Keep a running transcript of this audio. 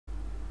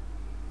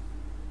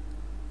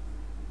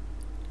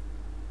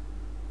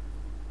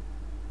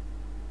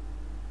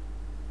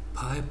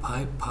भाई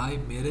भाई भाई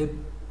मेरे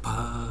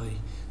भाई,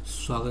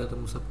 स्वागत है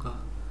तुम सबका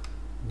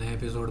नए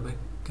एपिसोड में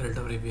कैरेट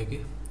ऑफ रिव्यू के।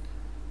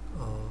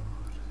 और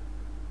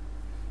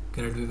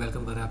कैरेट भी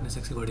वेलकम कर रहा है अपने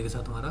सेक्सी बॉडी के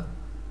साथ हमारा।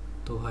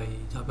 तो भाई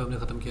जहाँ पे हमने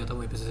ख़त्म किया था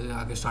वहीं पे से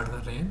आगे स्टार्ट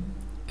कर रहे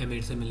हैं।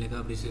 एमिरेट से मिलने का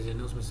अब डिसीजन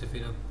है, उसमें से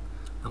फिर अब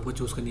हमको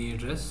चूज़ करनी है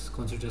ड्रेस,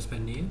 कौन सी ड्रेस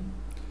पहननी है।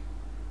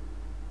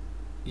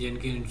 येन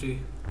की एंट्री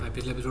भाई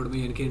पिछले एपिसोड में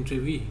येन की एंट्री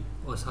हुई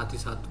और साथ ही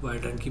साथ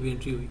वाइल्ड रन की भी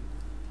एंट्री हुई।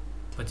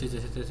 बच्चे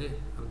जैसे तैसे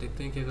अब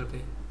देखते हैं क्या करते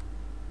हैं।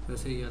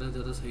 वैसे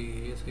ज़्यादा सही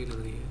है, ये सही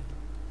लग रही है।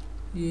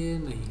 ये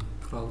नहीं,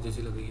 फ्रॉक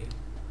जैसी लग रही है।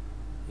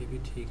 ये भी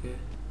ठीक है।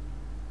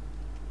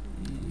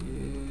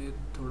 ये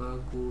थोड़ा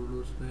कूल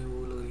उसमें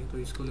वो लग रही है, तो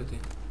इसको लेते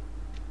हैं।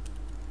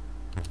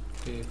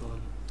 Take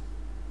all,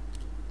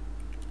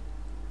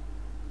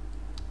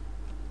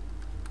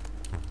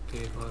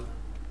 take all,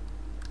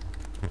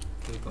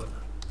 take all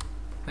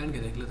पहन के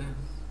देख लेते हैं।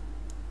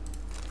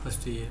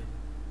 फर्स्ट ये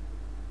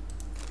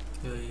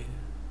या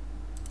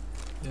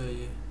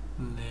ये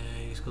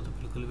नहीं, इसको तो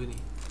बिल्कुल भी नहीं।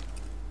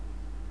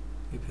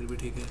 ये फिर भी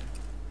ठीक है,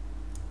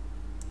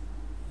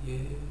 ये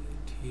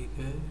ठीक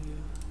है।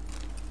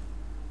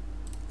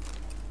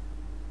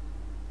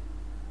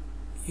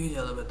 ये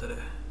ज़्यादा बेहतर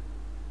है।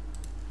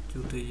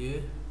 जूते ये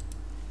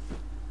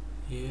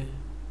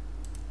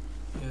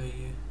या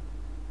ये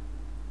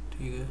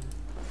ठीक है।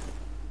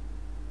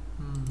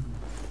 हम्म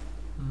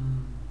हम्म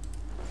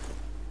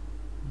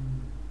हम्म,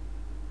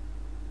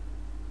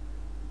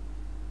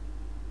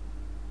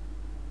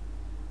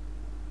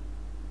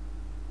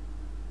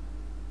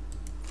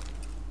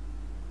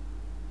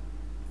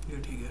 ये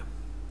ठीक है।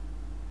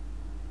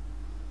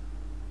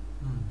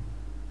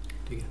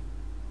 ठीक है।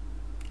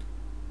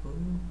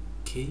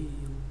 Okay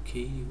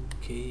okay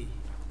okay.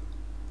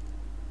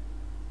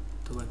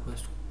 तो भाई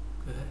क्वेस्ट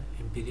क्या है?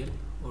 Imperial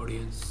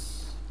audience.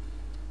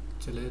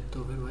 चले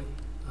तो फिर भाई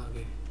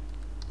आगे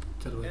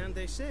चल भाई। And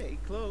they say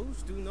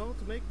clothes do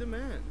not make the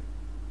man.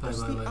 Bye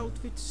Does bye the bye.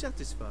 outfit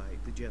satisfy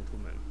the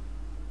gentleman?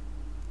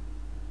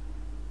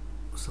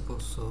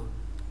 Suppose so.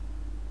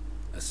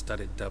 A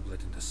studded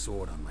doublet and a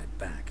sword on my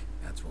back,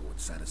 that's what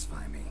would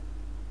satisfy me.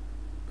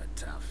 But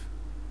tough,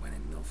 when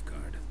in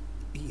Nilfgaard.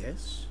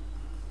 Yes.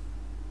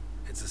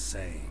 It's a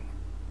saying.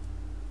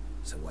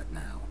 So what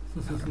now?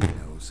 Out of my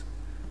nose.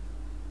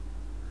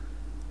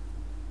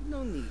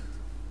 No need.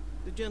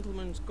 The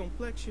gentleman's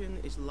complexion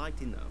is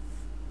light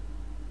enough.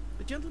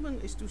 The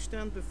gentleman is to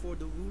stand before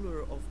the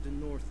ruler of the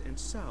North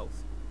and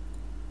South.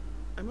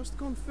 I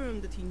must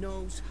confirm that he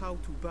knows how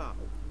to bow.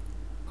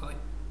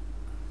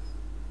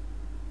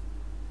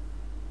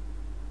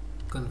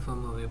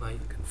 Confirm away भाई।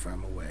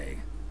 Confirm away.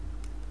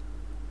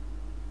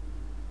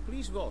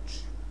 Please watch.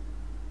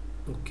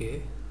 Okay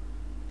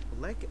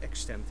Leg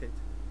extended,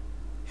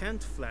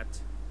 hand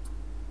flat,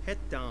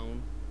 head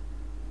down,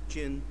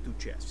 chin to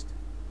chest.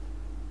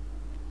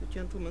 The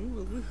gentleman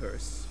will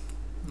rehearse.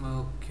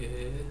 Okay.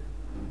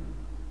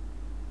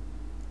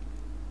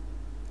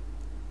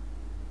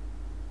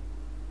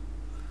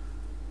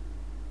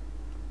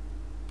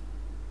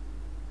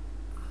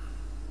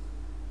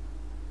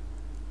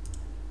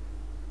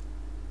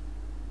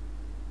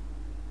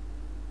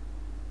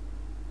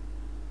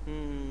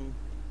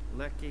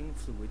 Lacking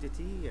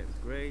fluidity and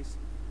grace.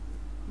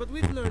 But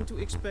we've learned to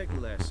expect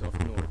less of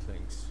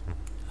Nordlings.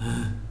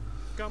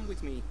 Come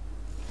with me.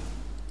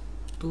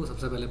 तू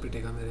सबसे पहले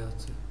पिटेगा मेरे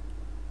हाथ से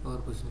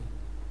और कुछ नहीं।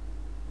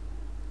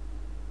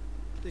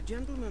 The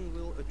gentleman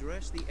will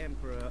address the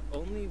emperor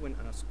only when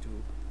asked to,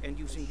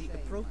 and using the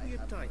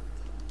appropriate title.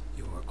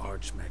 Your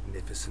arch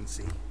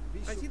magnificency.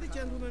 I see the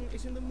gentleman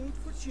is in the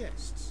mood for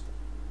jests.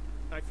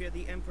 I fear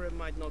the emperor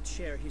might not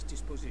share his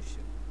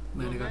disposition.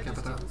 मैंने Your कहा क्या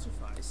Majesty पता। will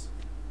suffice.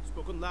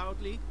 Spoken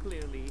loudly,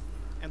 clearly,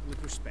 and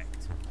with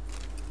respect.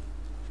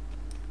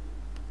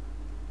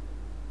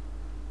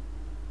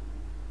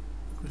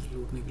 कुछ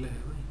लूट निकला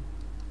है भाई,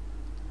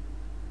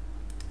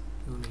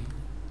 क्यों नहीं?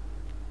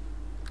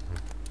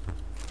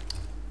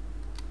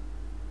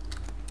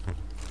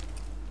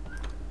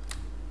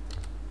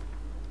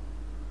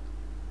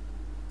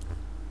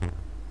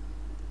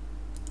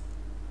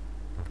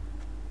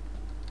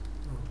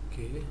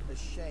 Okay A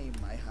shame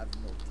I have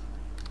no time.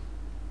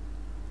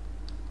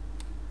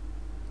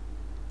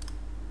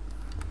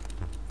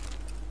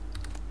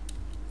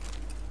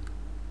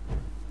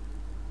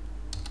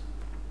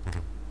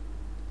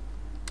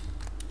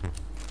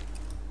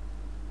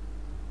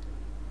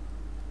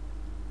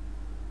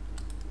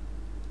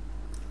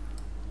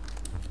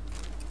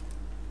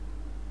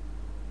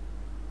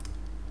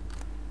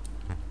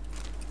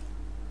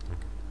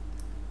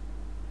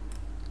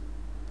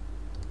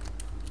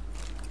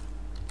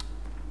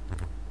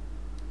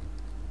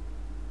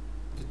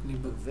 जितनी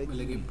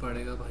मिलेगी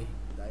पड़ेगा भाई।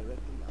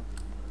 Directly out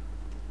of my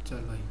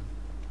चल भाई।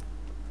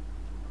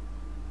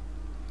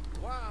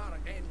 War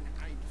en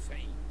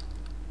Einstein.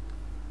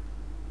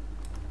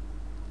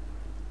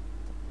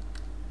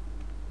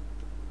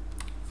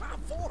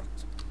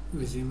 Favort.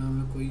 विजीमा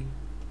में कोई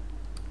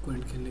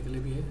क्वेंट खेलने के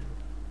लिए भी है।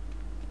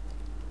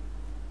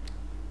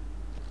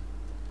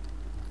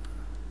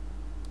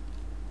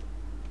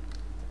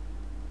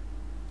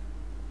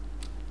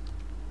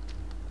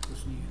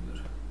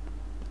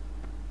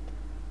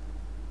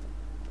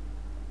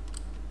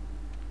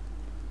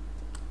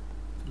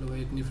 चलो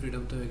भाई, इतनी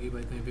फ्रीडम तो है कि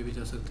भाई कहीं पे भी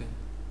जा सकते हैं।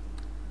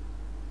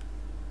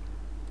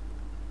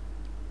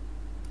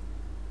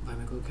 भाई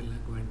मेरे को खेलना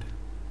है ग्वेंट।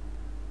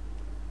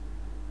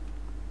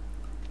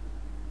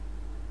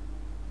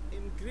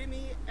 In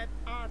Grimmy et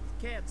art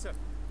ketzer.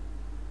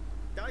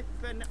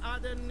 Duifen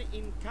aden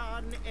in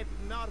Karn et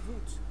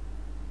Narvut.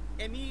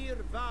 Emir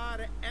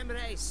var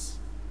Emreis.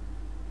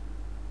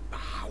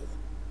 Ow!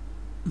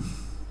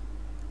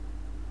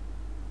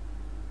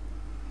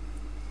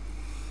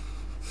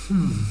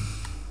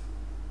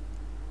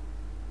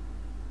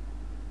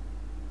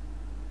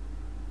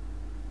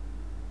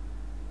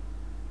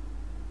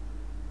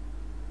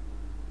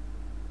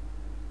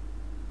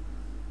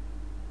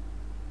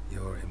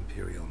 Your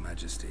Imperial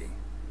Majesty.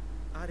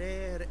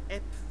 Arer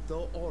ep the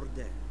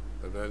orde.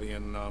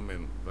 Rebellion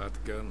namen,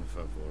 Vatgen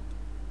favor.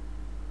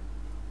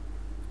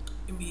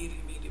 Emir,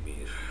 Emir,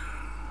 Emir।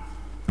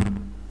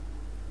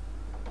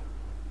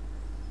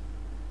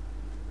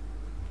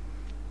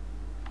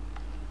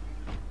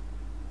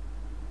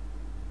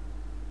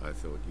 I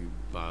thought you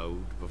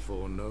bowed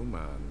before no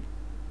man.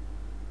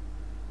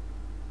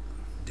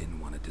 Didn't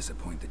want to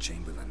disappoint the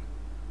Chamberlain.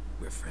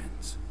 We're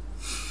friends.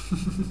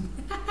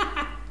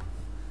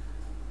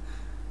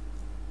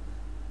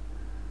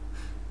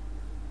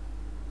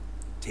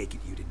 Take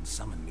it you didn't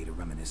summon me to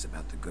reminisce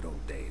about the good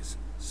old days,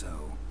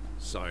 so...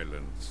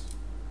 Silence.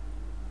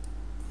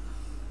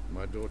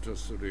 My daughter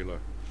Cyrilla,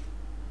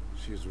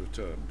 she's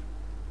returned.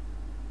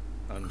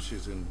 And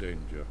she's in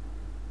danger.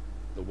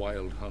 The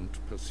Wild Hunt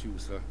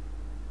pursues her.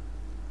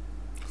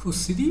 For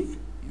city?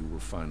 You will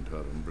find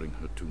her and bring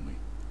her to me.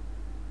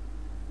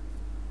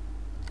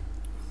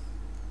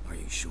 Are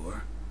you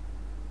sure?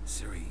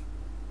 Ciri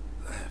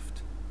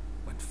left.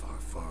 Went far,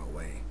 far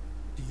away.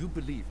 Do you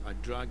believe I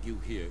drag you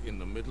here in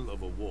the middle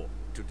of a war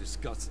to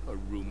discuss a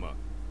rumor?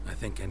 I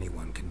think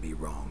anyone can be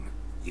wrong,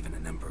 even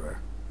an emperor.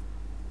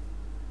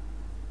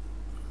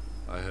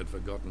 I had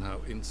forgotten how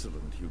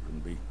insolent you can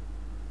be.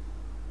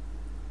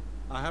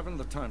 I haven't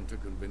the time to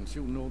convince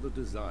you, nor the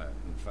desire,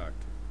 in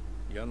fact.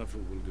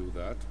 Yennefer will do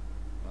that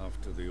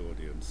after the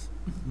audience.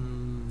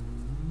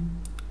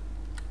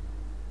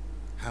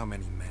 How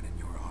many men in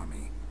your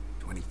army?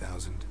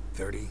 20,000?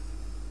 30?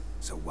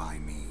 So why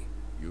me?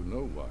 You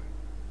know why.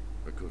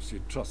 Because she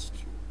trusts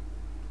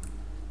you.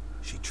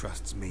 She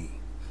trusts me,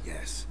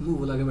 yes. मुंह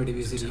बुला के बैठी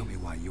हुई So tell Siri. me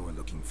why you're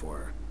looking for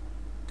her.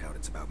 Doubt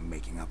it's about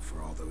making up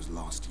for all those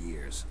lost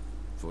years.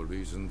 For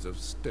reasons of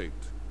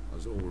state,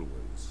 as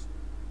always.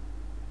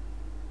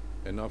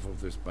 Enough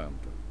of this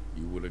banter.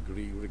 You will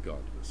agree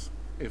regardless.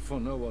 If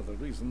for no other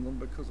reason than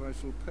because I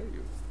shall pay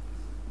you.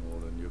 More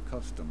than you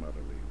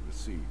customarily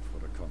receive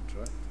for a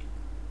contract.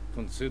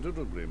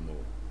 Considerably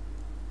more.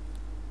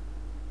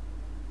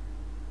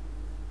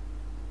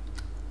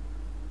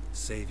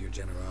 Save your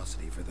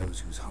generosity for those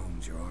whose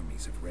homes your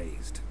armies have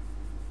raised.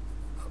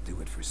 I'll do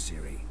it for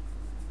Ciri,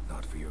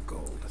 not for your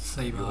gold.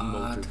 सही Your बात।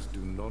 motives do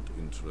not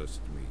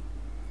interest me.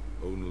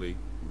 Only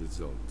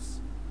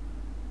results.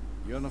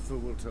 Yennefer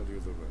will tell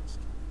you the rest.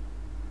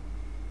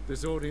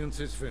 This audience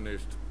is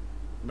finished.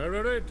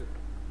 Mererid!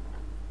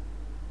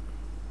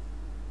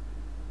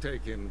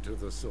 Take him to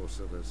the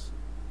sorceress.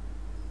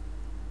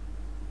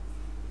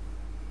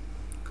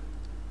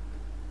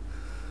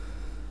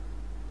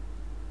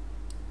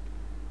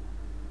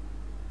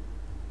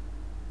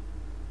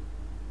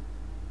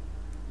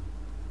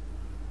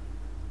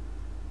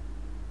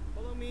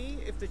 Follow me,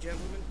 if the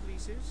gentleman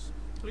pleases.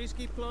 Please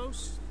keep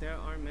close. There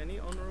are many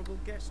honorable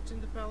guests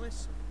in the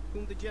palace,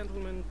 whom the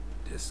gentleman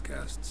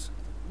Disgusts.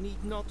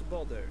 need not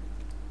bother.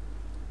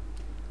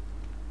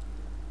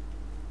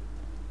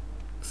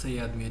 सही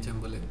आदमी है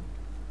Chamberlain.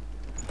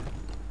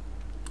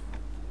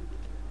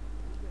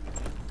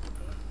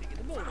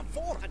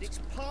 And it's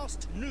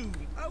past noon.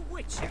 A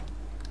witcher.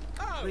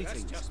 Oh,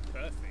 Greetings. that's just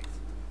perfect.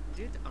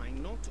 Did I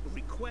not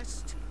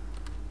request?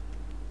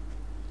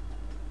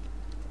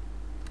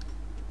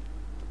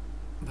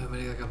 भाई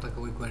मेरे क्या पता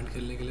कोई ग्वेंट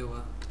खेलने के लिए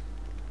होगा।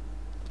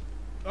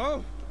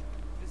 Oh,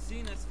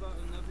 Gezien, es war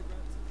in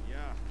Novigrad.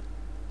 Ja,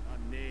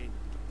 nee.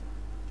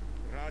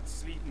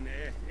 Raadsliden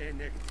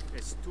enekt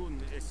es tun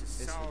es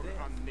saur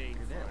an nee.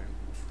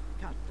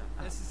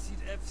 Es is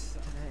hier EFSA.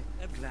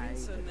 Het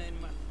Prinsen neem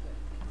maar.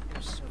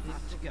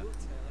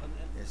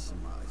 Es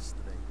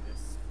maestre.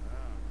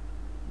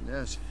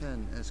 Nes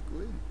hen es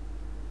gwyn.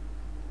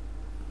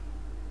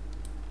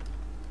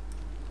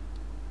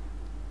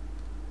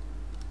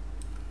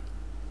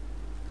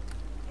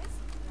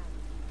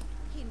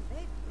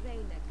 Hinweg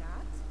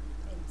renegat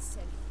en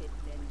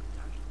selfitten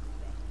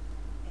darkve.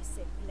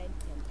 Esse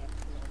plenten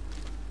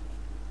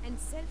en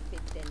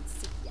selfitten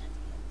sikkert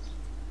hennet.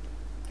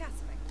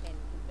 Kasvaken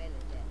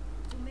kubelede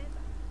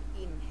tumeva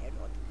in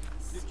herod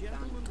kas. the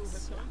gentleman will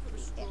have time for a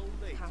stroll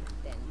later.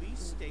 Please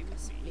stay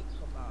with me.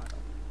 Splickovaro.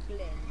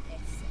 Glen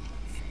esse.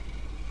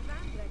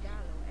 Van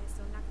regalo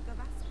eso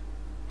nakkavasa.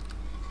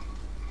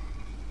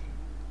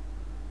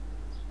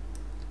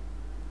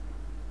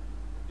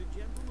 The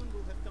gentleman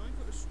will have time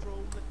for a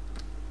stroll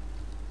later.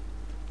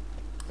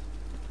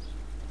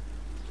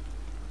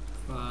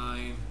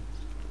 Fine।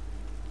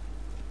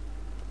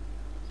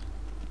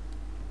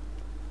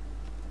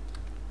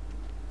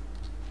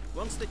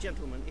 Once the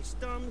gentleman is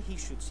done, he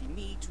should see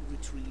me to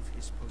retrieve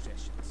his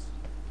possessions.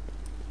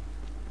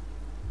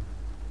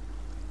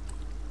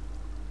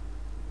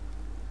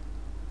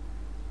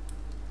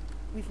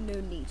 We've no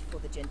need for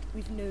the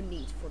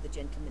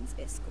gentleman's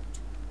escort.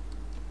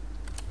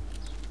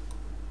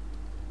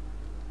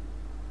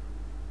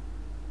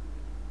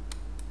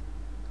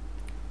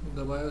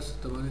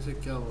 दबाने से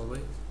क्या हुआ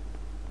भाई?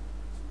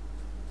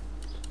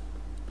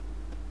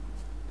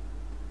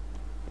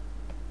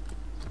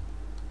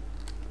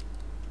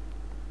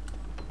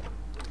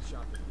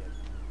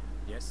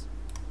 Yes?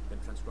 Then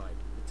transcribe.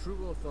 The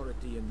true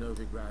authority in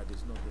Novigrad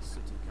is not the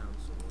city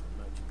council or the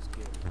merchants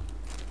guild, but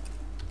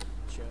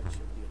the church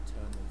of the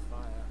eternal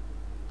fire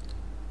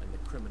and the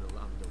criminal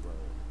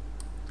underworld.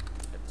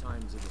 At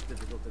times it is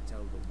difficult to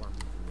tell the one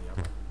from the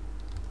other.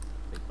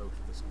 They both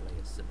display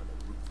a similar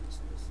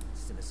ruthlessness and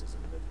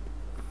cynicism that...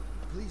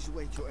 Please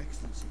wait, Your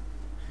Excellency.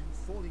 I'm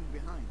falling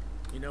behind.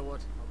 You know what?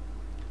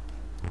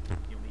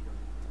 You'll need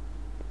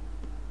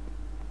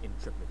a...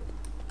 Intrepidable.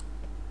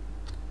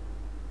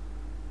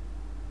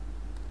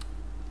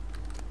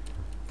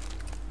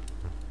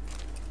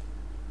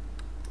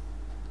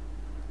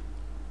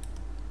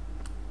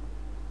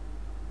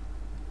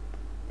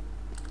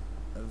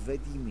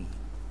 Vedimin,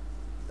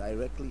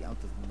 directly out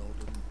of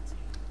northern...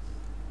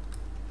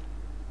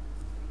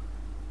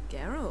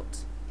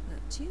 Geralt,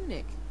 that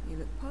tunic, you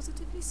look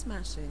positively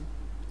smashing.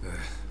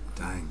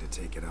 Dying to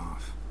take it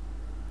off.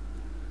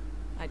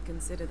 I'd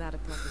consider that a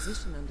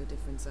proposition under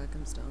different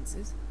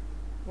circumstances.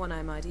 One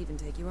I might even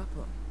take you up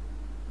on.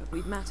 But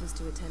we've matters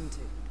to attend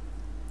to.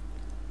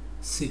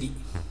 City.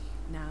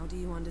 Now do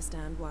you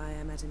understand why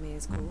I'm at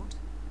Emir's court?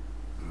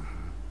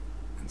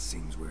 And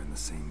seems we're in the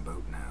same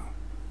boat now.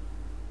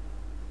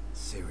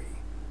 Ciri,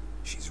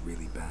 she's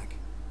really back?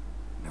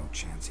 No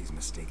chance he's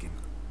mistaken?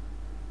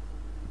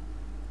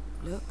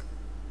 Look,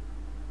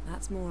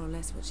 that's more or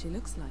less what she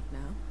looks like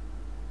now.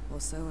 Or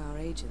so our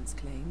agents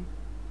claim.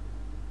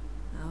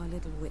 Our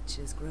little witch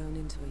has grown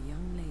into a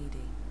young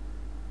lady.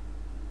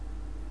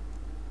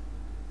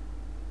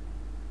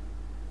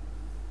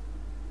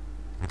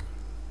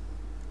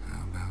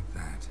 How about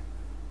that?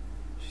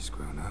 She's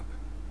grown up?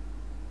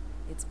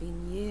 It's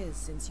been years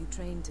since you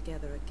trained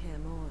together at Kaer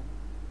Morhen.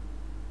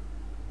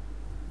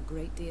 A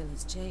great deal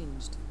has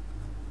changed.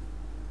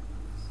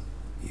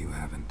 You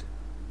haven't.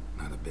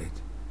 Not a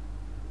bit.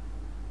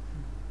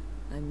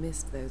 I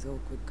missed those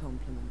awkward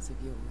compliments of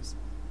yours.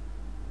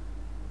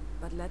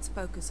 But let's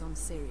focus on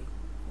Ciri,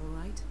 all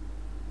right?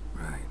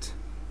 Right.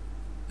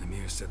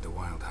 Emir said the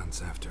Wild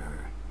Hunt's after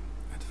her.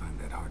 I'd find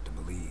that hard to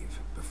believe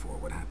before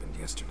what happened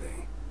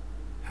yesterday.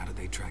 How did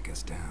they track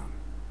us down?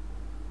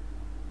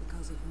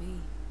 Because of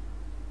me.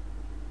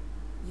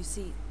 You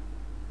see,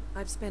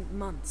 I've spent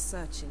months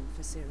searching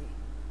for Ciri,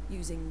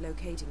 using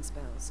locating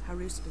spells,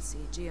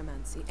 haruspicy,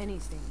 geomancy,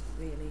 anything,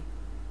 really.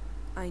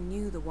 I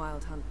knew the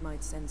Wild Hunt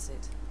might sense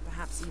it,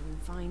 perhaps even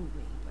find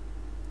me, but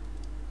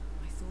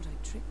I thought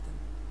I'd trick them.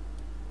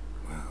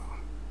 Well,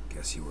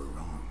 guess you were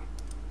wrong.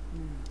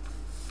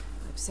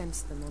 I've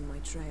sensed them on my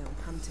trail,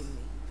 hunting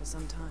me, for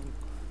some time.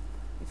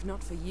 If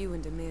not for you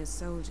and Emir's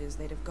soldiers,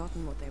 they'd have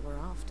gotten what they were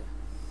after.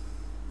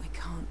 I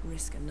can't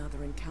risk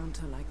another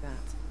encounter like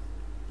that.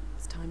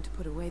 It's time to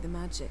put away the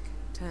magic,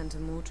 turn to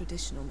more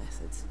traditional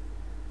methods.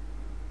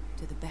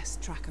 To the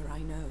best tracker I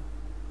know.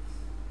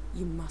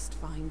 You must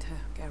find her,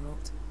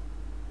 Geralt.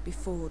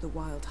 Before the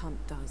Wild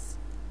Hunt does.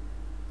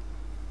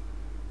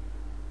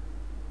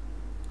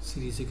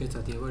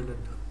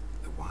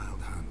 The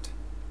Wild Hunt?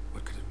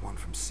 What could it want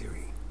from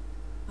Ciri?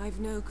 I've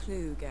no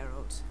clue,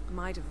 Geralt.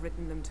 Might have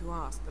written them to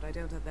ask, but I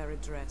don't have their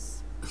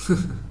address.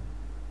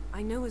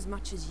 I know as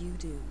much as you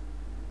do.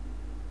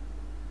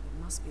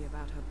 It must be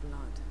about her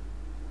blood.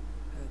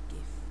 Her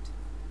gift.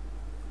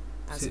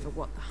 As for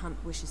what the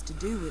Hunt wishes to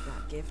do with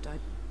that gift, I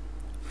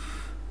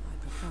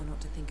prefer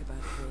not to think about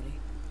it, really.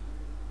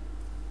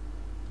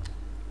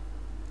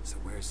 So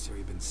where's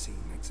Ciri been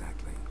seen,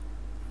 exactly?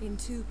 In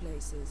two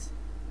places.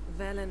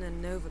 Velen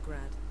and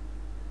Novigrad.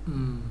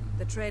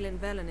 The trail in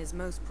Velen is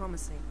most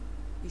promising.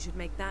 You should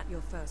make that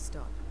your first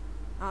stop.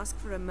 Ask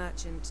for a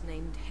merchant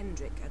named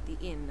Hendrik at the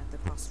inn at the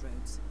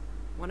crossroads.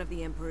 One of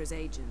the Emperor's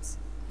agents.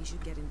 He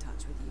should get in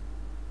touch with you.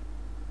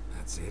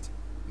 That's it?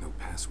 No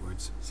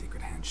passwords?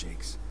 Secret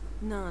handshakes?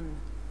 None.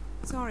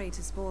 Sorry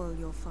to spoil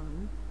your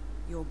fun.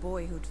 Your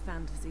boyhood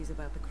fantasies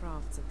about the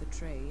crafts of the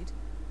trade.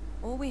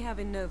 All we have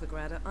in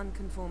Novigrad are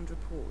unconfirmed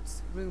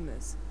reports,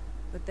 rumors.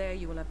 But there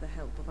you will have the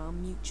help of our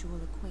mutual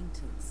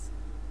acquaintance.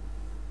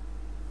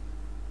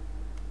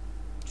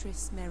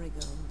 Triss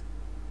Merigold.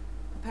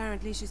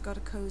 Apparently she's got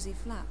a cozy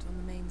flat on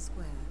the main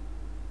square.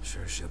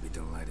 Sure she'll be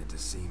delighted to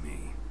see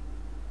me.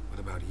 What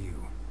about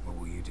you? What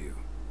will you do?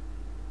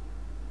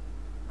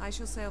 I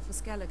shall sail for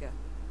Skellige.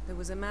 There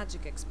was a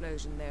magic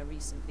explosion there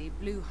recently,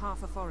 blew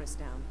half a forest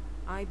down.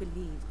 I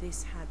believe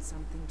this had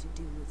something to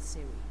do with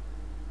Ciri.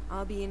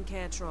 I'll be in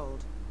Caer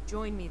Trolde.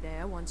 Join me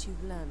there once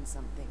you've learned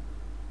something.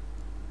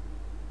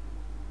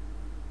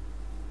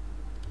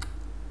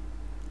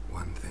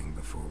 One thing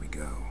before we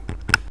go.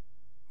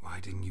 Why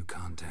didn't you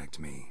contact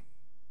me?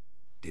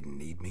 Didn't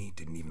need me?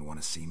 Didn't even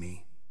want to see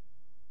me?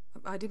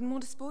 I didn't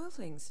want to spoil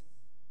things.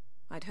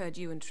 I'd heard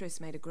you and Triss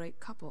made a great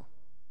couple.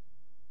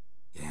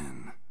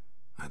 Yen,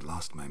 I'd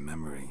lost my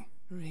memory.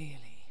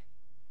 Really?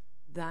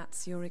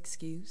 That's your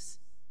excuse?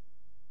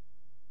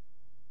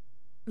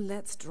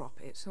 Let's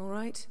drop it, all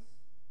right?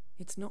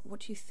 It's not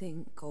what you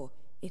think, or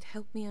it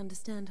helped me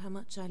understand how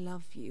much I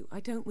love you. I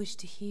don't wish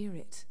to hear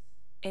it.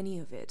 Any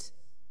of it.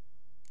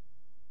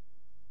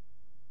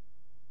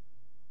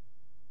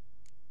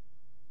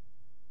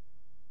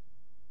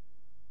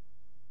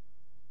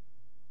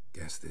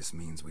 Guess this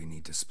means we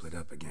need to split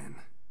up again.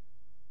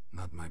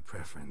 Not my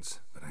preference,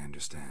 but I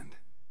understand.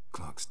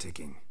 Clock's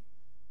ticking.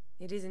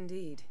 It is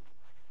indeed.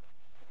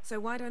 So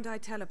why don't I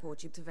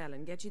teleport you to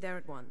Velen, get you there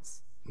at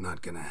once?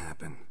 Not gonna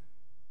happen.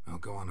 I'll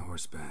go on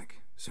horseback,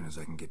 as soon as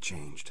I can get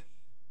changed.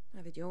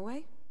 Have it your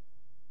way?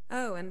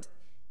 Oh, and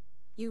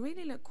you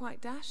really look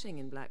quite dashing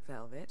in black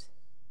velvet.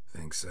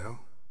 Think so?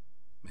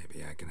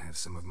 Maybe I can have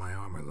some of my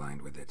armor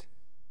lined with it.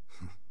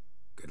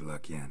 Good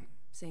luck, Yen.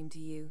 Same to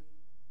you.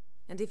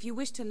 And if you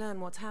wish to learn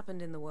what's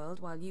happened in the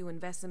world while you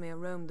and Vesemir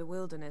roamed the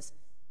wilderness,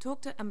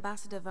 talk to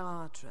Ambassador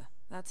Varatra.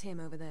 That's him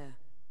over there.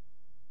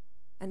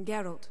 And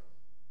Geralt,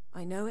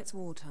 I know it's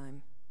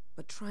wartime,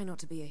 but try not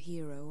to be a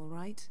hero, all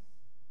right?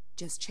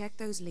 Just check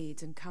those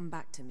leads and come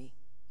back to me,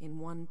 in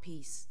one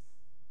piece.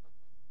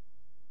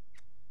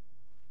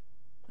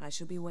 I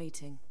shall be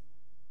waiting.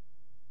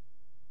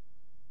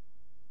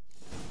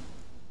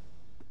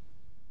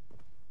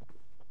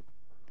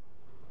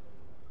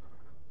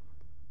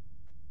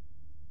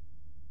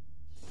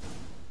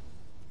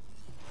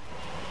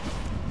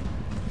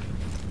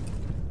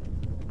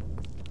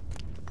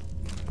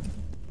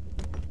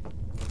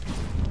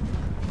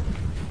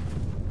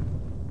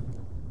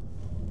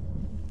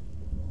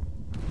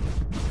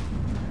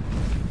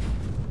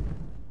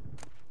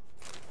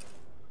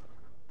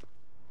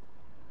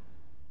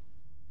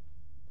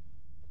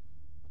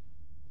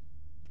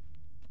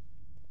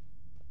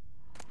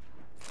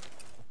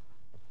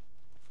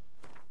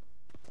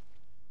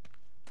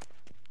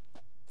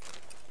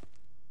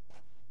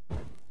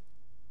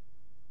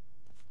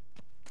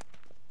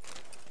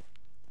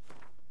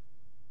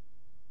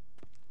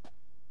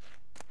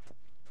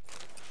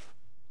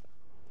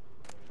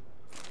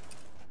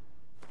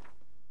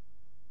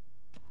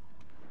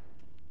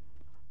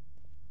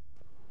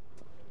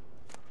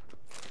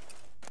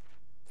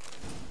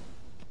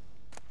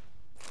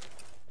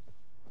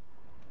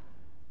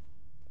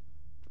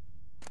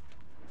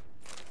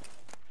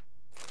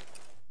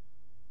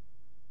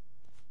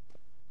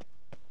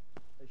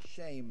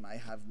 Shame I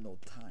have no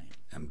time.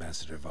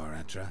 Ambassador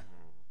Varatra?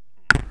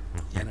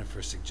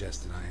 Yennefer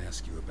suggested I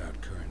ask you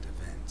about current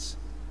events,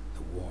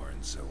 the war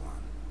and so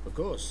on. Of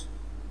course.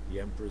 The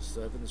Emperor's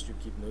servants should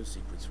keep no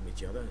secrets from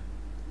each other.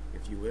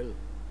 If you will,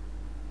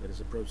 let us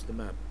approach the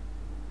map.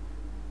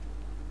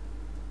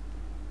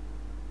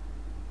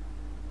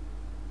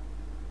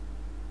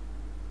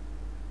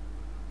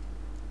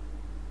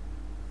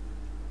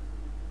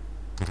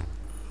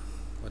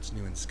 What's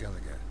new in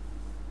Skellige?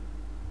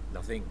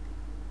 Nothing.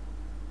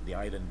 The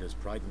islanders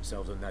pride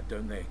themselves on that,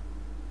 don't they?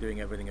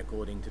 Doing everything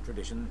according to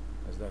tradition,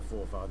 as their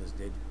forefathers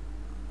did.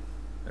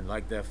 And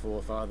like their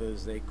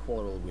forefathers, they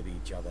quarrel with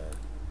each other,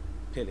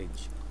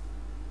 pillage,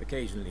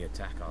 occasionally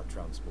attack our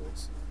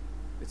transports.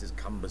 This is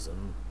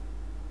cumbersome,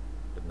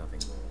 but nothing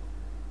more.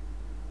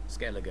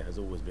 Skellige has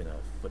always been a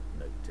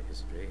footnote to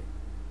history,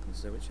 and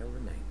so it shall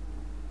remain.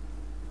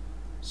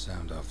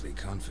 Sound awfully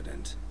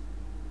confident.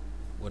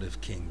 What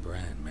if King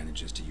Bran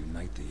manages to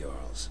unite the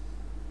Jarls?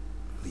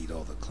 Lead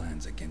all the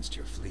clans against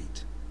your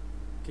fleet?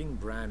 King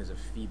Bran is a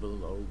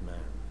feeble old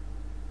man.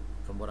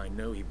 From what I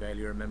know, he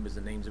barely remembers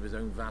the names of his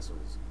own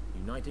vassals.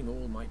 Uniting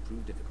all might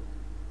prove difficult.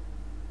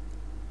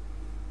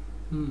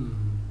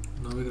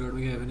 Novigrad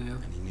में क्या है नया?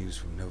 Any news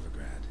from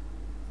Novigrad?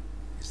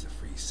 Is the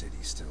free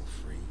city still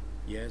free?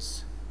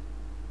 Yes,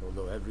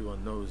 although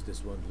everyone knows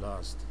this won't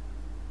last.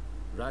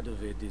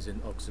 Radovid is in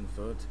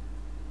Oxenfurt,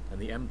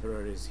 and the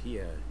Emperor is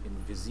here in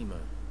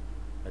Vizima,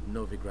 at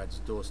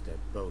Novigrad's doorstep,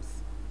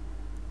 both.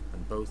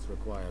 And both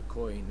require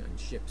coin and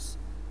ships.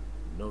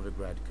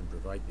 Novigrad can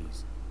provide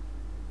these.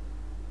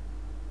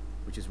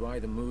 Which is why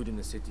the mood in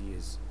the city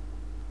is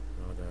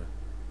rather,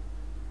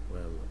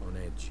 well, on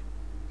edge.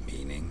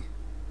 Meaning?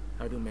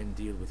 How do men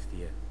deal with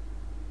fear?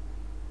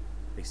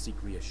 They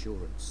seek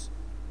reassurance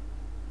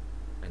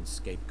and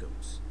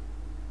scapegoats.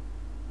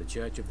 The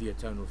Church of the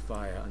Eternal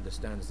Fire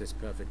understands this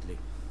perfectly,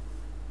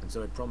 and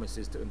so it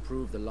promises to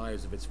improve the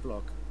lives of its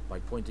flock by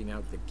pointing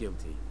out the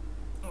guilty.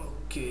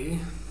 Okay.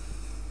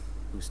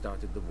 Who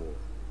started the war?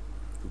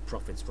 Who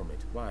profits from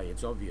it? Why,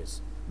 it's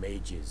obvious.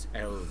 Mages,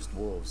 elves,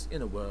 dwarves,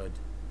 in a word,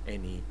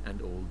 any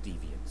and all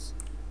deviants.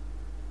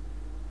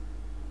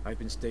 I've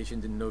been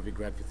stationed in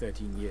Novigrad for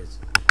 13 years.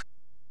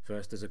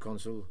 First as a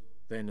consul,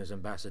 then as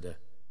ambassador.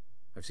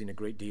 I've seen a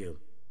great deal.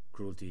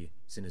 Cruelty,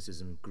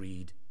 cynicism,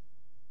 greed.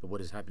 But what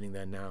is happening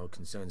there now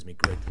concerns me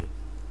greatly.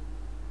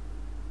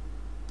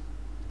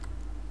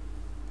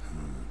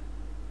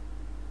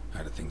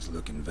 How do things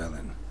look in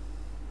Velen?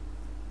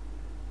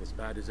 As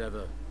bad as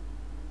ever.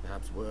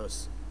 Perhaps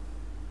worse.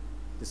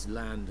 This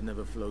land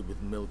never flowed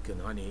with milk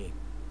and honey,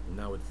 and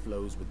now it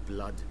flows with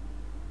blood.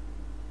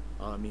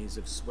 Armies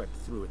have swept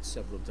through it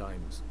several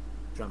times,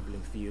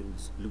 trampling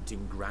fields,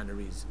 looting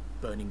granaries,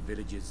 burning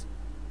villages.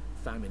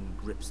 Famine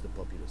grips the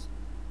populace.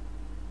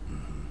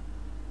 Mm-hmm.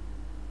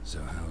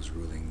 So how's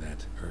ruling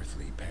that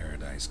earthly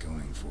paradise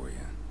going for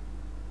you?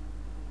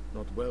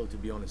 Not well, to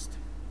be honest.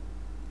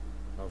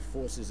 Our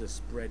forces are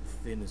spread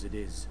thin as it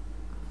is,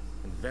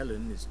 and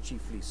Velen is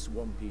chiefly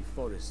swampy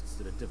forests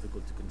that are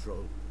difficult to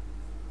control.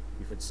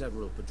 We've had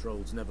several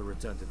patrols never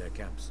return to their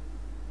camps.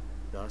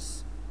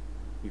 Thus,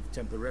 we've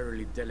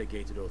temporarily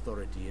delegated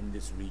authority in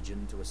this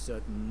region to a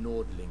certain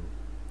Nordling,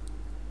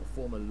 a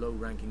former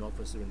low-ranking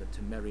officer in the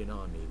Temerian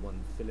army,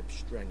 one Philip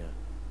Strenger,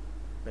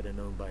 better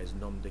known by his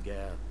nom de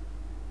guerre,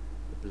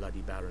 the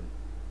Bloody Baron.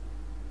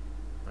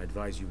 I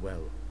advise you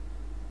well.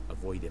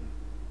 Avoid him.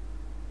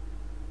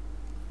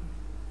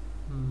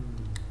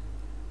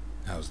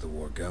 How's the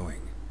war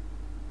going?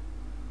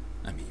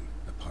 I mean,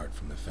 apart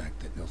from the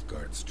fact that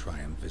Nilfgaard's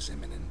triumph is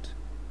imminent.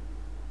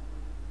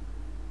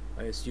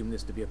 I assume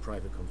this to be a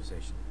private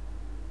conversation.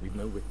 We've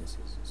no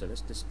witnesses, so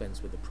let's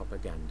dispense with the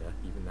propaganda,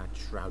 even that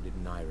shrouded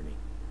in irony.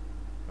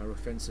 Our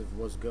offensive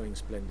was going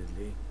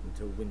splendidly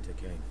until winter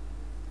came.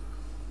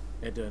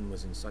 Edirn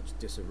was in such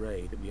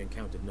disarray that we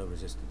encountered no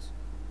resistance.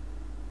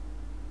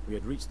 We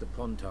had reached the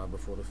Pontar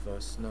before the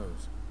first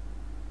snows.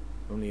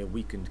 Only a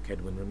weakened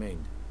Kedwin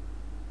remained,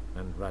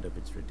 and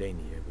Radovid's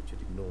Redania, which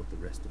had ignored the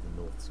rest of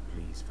the North's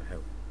pleas for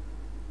help.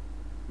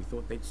 We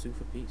thought they'd sue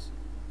for peace,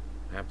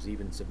 perhaps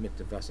even submit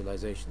to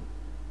vassalization.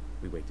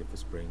 We waited for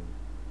spring,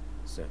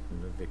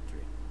 certain of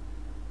victory.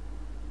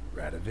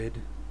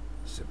 Radovid?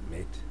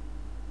 Submit?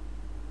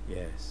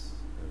 Yes,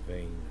 a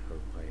vain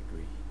hope, I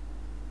agree.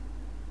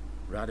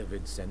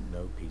 Radovid sent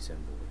no peace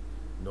envoy,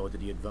 nor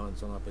did he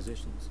advance on our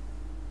positions.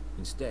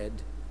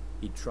 Instead,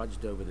 he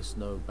trudged over the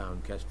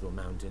snow-bound Kestrel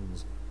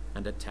Mountains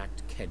and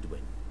attacked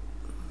Kedwen,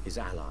 his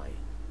ally.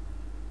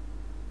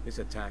 This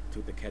attack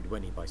took the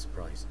Kedweni by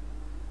surprise.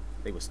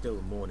 They were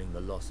still mourning the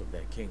loss of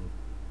their king.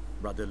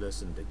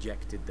 Rudderless and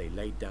dejected, they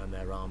laid down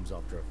their arms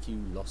after a few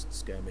lost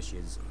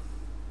skirmishes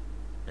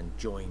and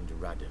joined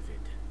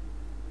Radovid.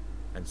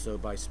 And so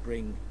by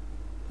spring,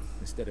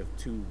 instead of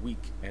 2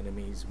 weak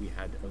enemies, we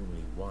had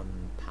only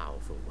one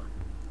powerful one.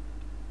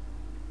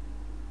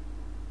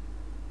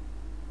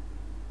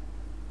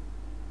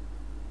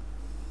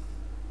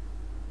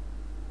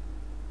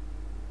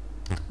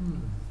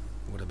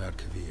 What about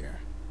Kovir?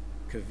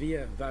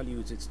 Kovir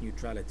values its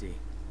neutrality,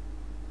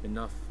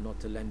 enough not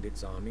to lend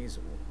its armies,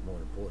 or more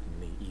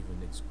importantly,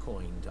 even its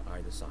coin to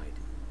either side.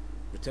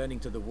 Returning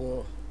to the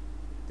war,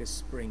 this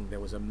spring there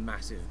was a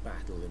massive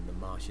battle in the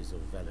marshes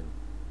of Velen.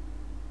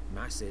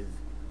 Massive,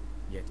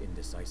 yet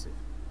indecisive.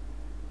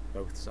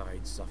 Both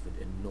sides suffered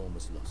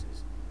enormous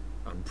losses,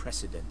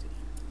 unprecedented.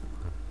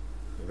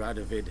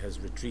 Radovid has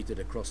retreated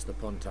across the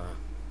Pontar.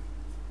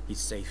 He's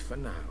safe for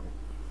now,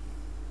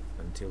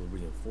 until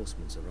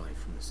reinforcements arrive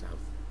from the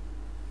south.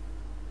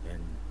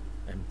 Then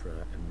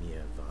Emperor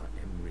Emir Var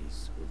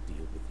Emrys will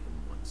deal with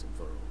him once and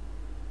for all.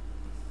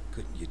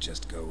 Couldn't you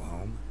just go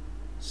home?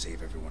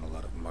 Save everyone a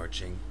lot of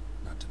marching,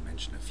 not to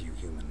mention a few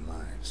human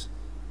lives.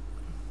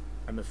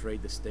 I'm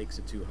afraid the stakes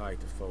are too high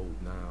to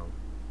fold now.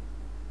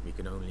 We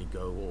can only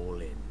go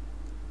all in.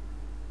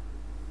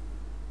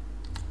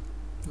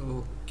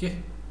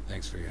 Okay.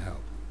 Thanks for your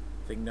help.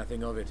 Think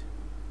nothing of it.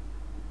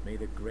 May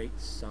the great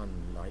sun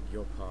light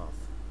your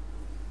path.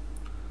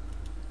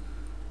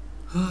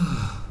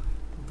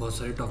 बहुत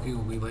सारी talking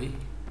हो गई भाई,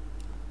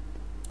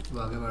 अब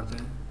आगे बढ़ते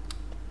हैं।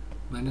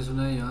 मैंने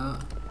सुना है यहाँ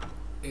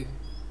एक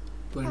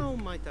How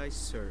might I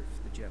serve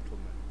the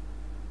gentleman?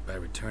 By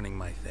returning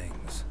my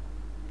things.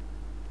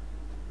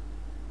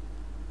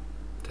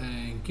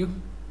 Thank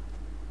you.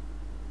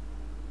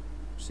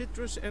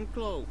 Citrus and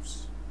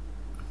cloves.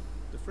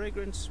 The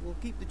fragrance will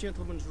keep the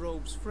gentleman's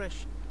robes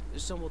fresh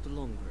somewhat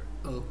longer.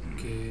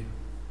 Okay.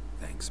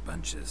 Thanks,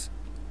 bunches.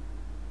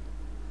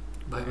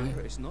 Bye The bye.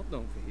 Emperor is not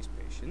known for his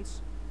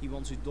patience. He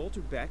wants his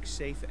daughter back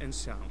safe and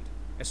sound,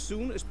 as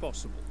soon as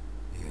possible.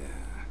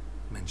 Yeah,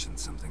 mentioned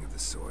something of the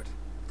sort.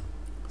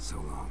 So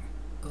long.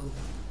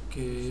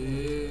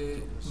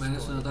 Okay. मैंने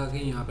सुना था कि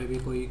यहाँ पे भी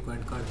कोई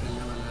Quint card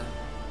खेलने वाला है।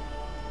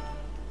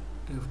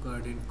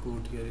 Nilfgaard in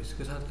Courtier,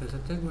 इसके साथ खेल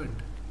सकते हैं Quint?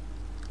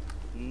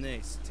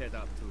 Nee, stead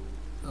up to.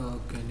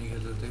 Okay, नहीं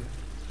खेल सकते।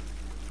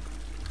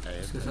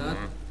 इसके साथ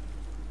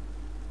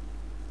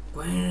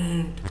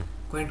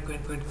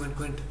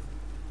क्वेंट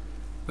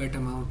पेट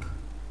अमाउंट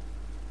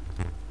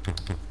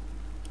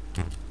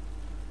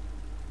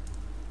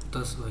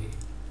 10 भाई।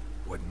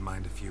 Wouldn't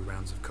mind a few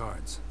rounds of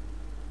cards.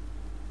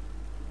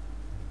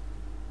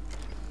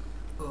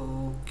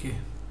 Okay.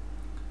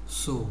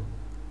 So.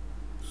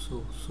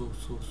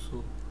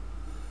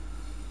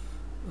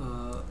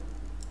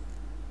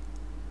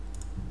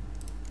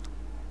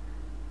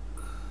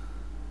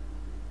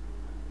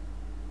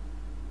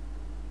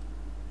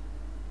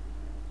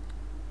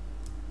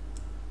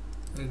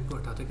 इनको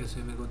हटाते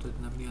कैसे? मेरे को तो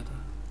इतना भी नहीं आता।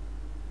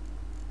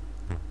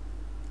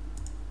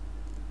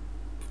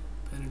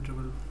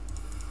 Penetrable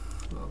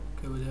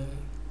के बजाय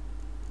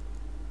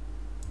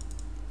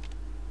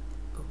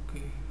ओके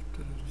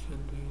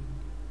ट्रेडिशन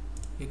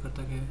ये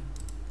करता क्या है?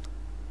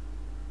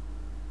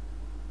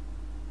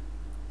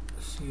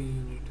 सी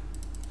यूनिट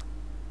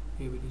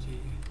ये भी नहीं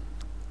चाहिए,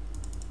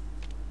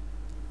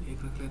 एक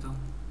रख लेता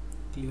हूँ।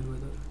 क्लियर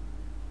वेदर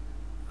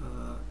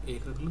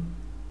एक रख लूँ,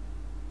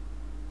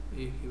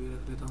 एक ही भी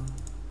रख लेता हूँ।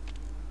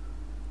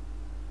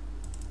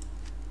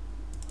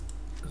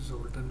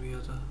 जोल्टन भी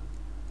आता,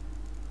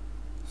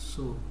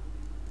 सो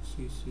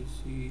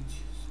सीज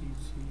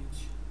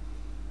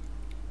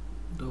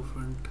दो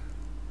front.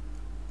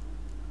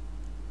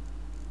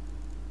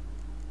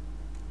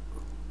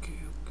 Okay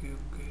okay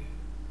okay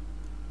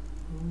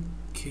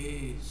okay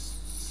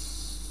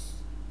start.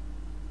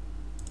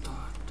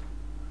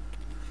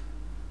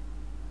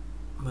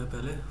 मैं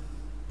पहले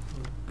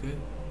ओके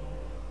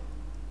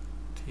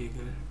ठीक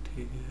है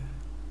ठीक है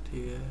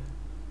ठीक है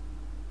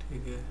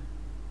ठीक है।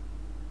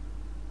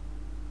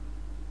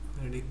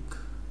 मेडिक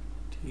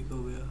ठीक हो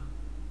गया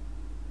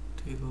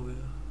ठीक हो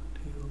गया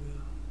ठीक हो गया।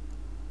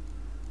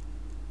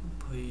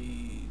 भाई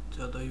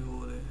ज़्यादा ही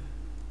हो रहे हैं।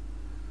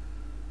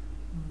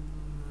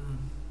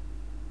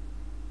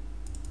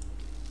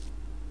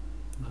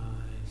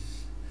 नाइस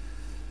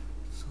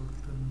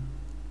सुल्तान।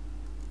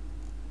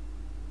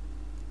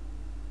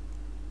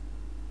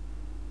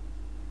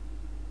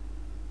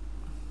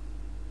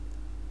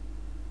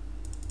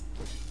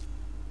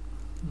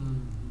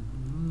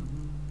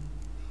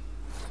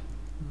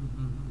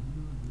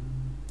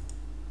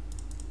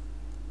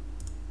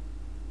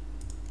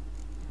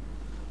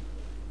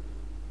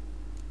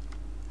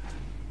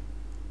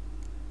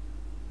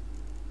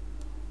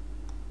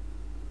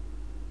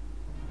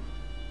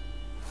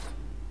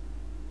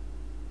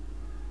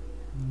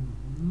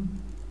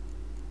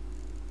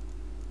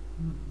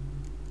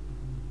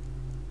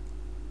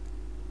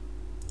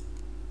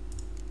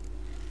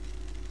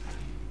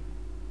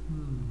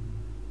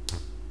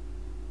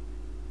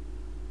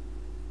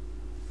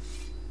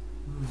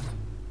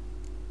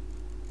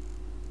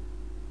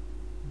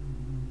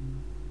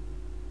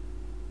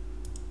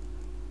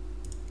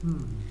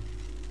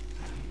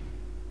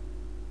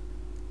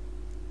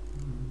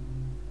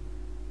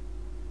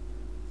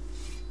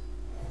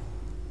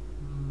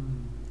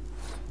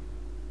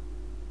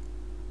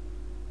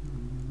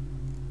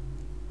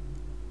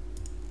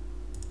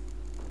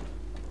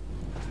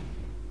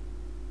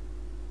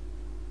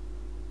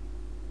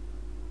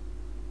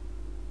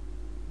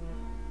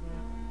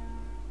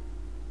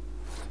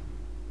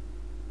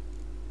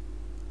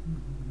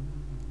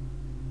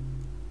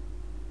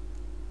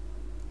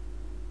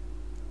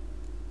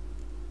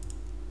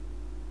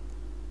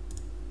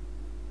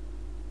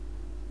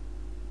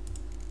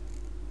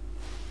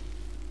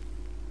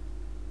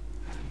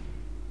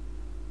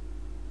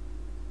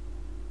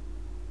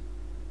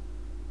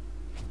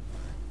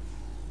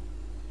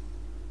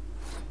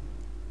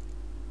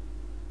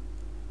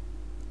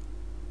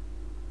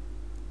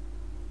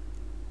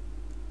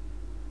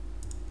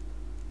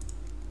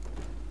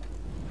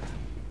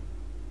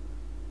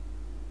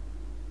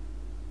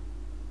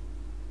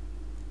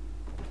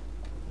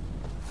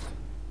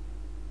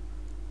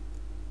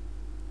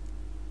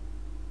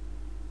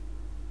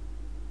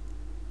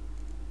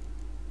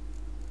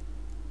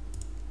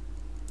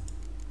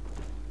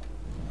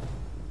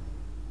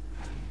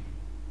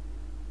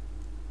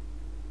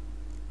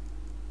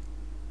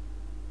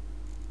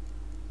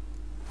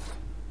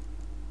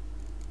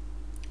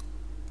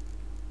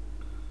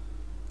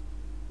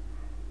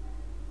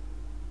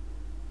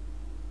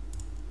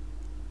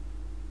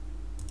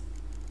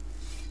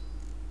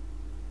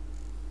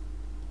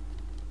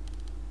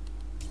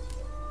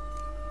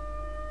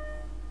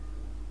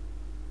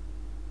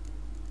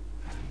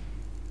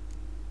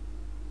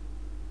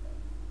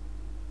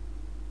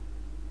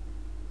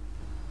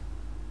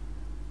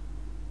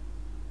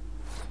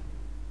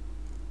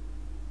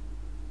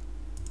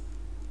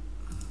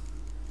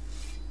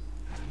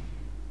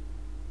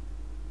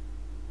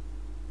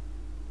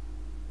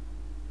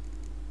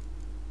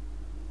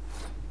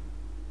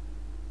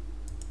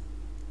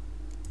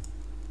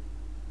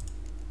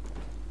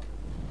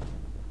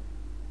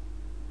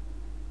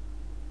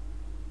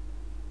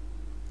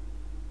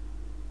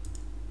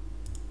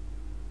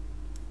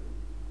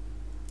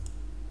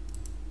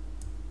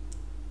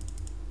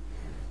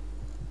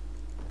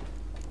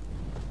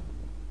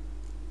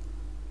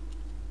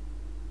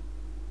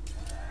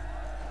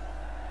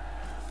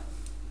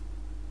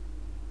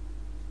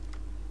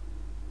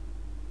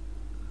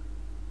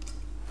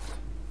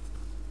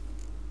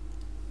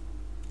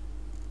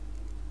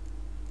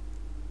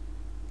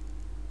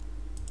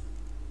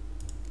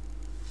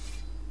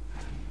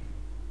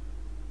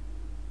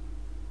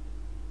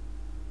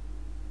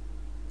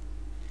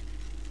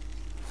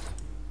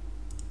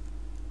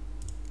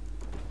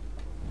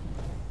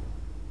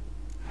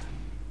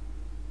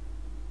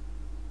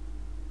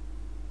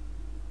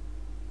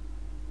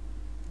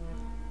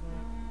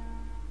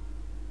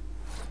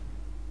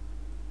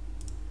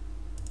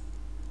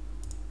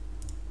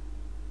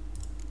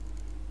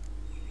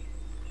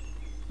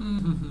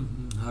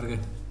 हार गए।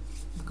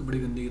 बड़ी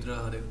गंदी की तरह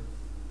आ रहे हो।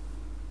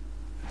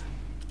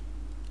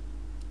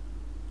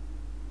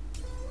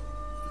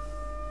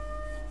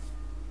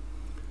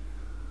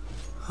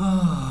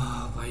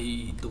 हाँ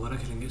भाई दोबारा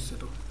खेलेंगे इससे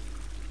तो,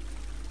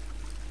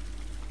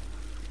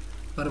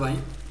 पर भाई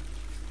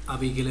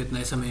अभी के लिए इतना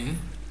ही समय है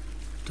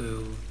तो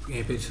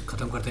यहीं पे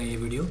ख़त्म करते हैं ये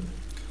वीडियो।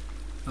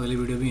 अगली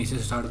वीडियो भी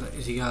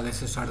इसी के आगे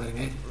से स्टार्ट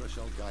करेंगे।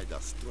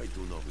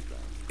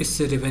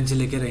 इससे रिवेंज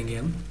लेके रहेंगे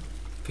हम,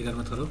 फिक्र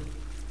मत करो।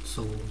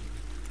 सो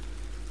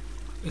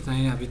इतना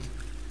ही अभी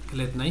के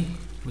लिए, इतना ही।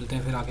 मिलते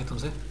हैं फिर आगे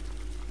तुमसे।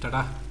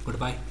 टाटा गुड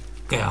बाय,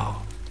 क्या